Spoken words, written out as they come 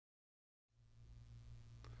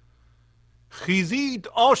خیزید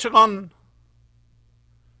عاشقان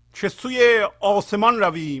که سوی آسمان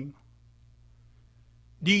رویم،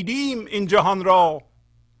 دیدیم این جهان را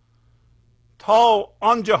تا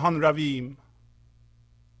آن جهان رویم.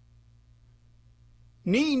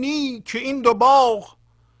 نی نی که این دو باغ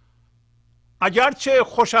اگرچه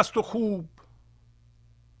خوش است و خوب،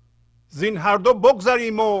 زین هر دو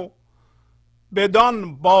بگذریم و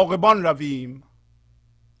بدان باغبان رویم.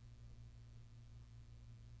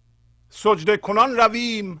 سجده کنان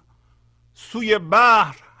رویم سوی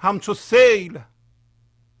بحر همچو سیل،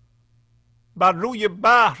 بر روی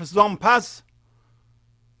بحر زان پس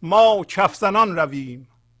ما کف زنان رویم.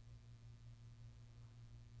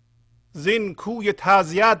 زین کوی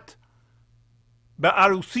تعزیت به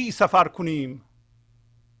عروسی سفر کنیم،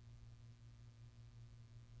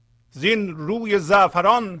 زین روی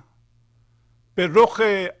زعفران به رخ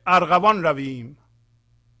ارغوان رویم.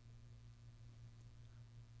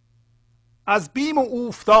 از بیم و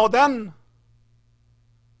اوفتادن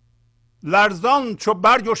لرزان چو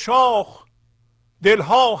برگ و شاخ،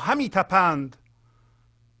 دلها همی طپند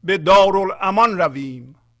به دارالامان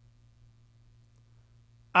رویم.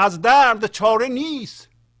 از درد چاره نیست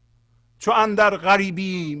چو اندر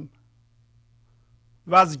غریبیم،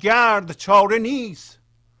 و از گرد چاره نیست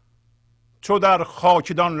چو در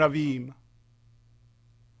خاکدان رویم.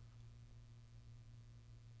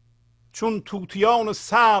 چون طوطیان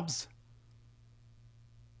سبز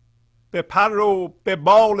به پر و به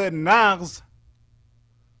بال نغز،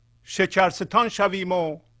 شکرستان شویم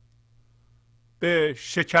و به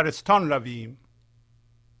شکرستان رویم.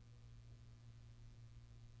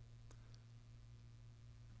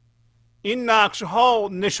 این نقش ها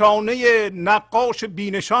نشانه نقاش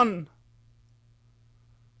بینشان،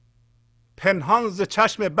 پنهان ز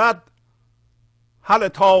چشم بد هله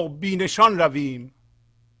تا بینشان رویم.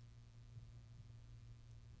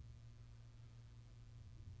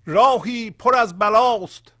 راهی پر از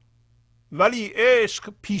بلاست ولی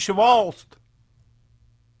عشق پیشواست،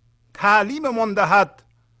 تعلیم من دهد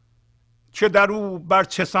که در او بر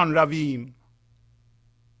چه سان رویم.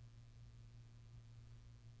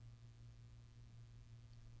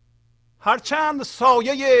 هرچند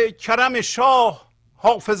سایه کرم شاه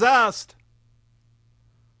حافظ است،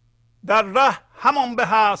 در ره همان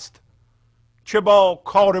به است که با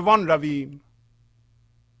کاروان رویم.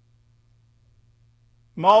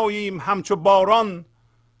 ماییم همچو باران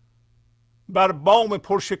بر بام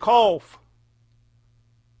پرشکاف،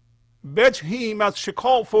 بجهیم از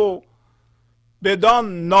شکاف و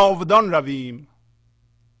بدان ناودان رویم.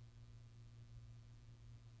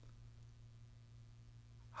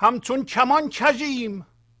 همچون کمان کژیم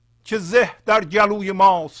که زه در گلوی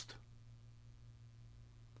ماست،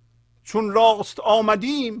 چون راست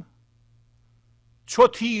آمدیم چو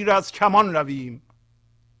تیر از کمان رویم.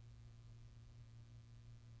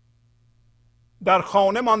 در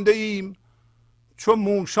خانه مانده ایم چو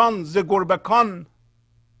موشان ز گربکان،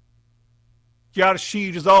 گر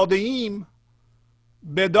شیرزاده ایم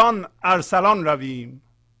بدان ارسلان رویم.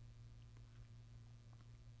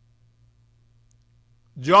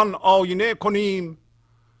 جان آینه کنیم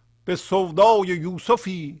به سودای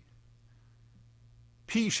یوسفی،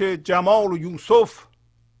 پیش جمال و یوسف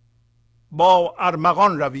با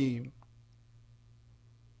ارمغان رویم.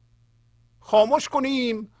 خاموش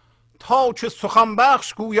کنیم تا چه سخن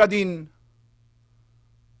بخش گوید این،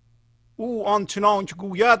 او آنچنان که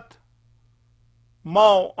گوید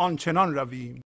ما آنچنان رویم.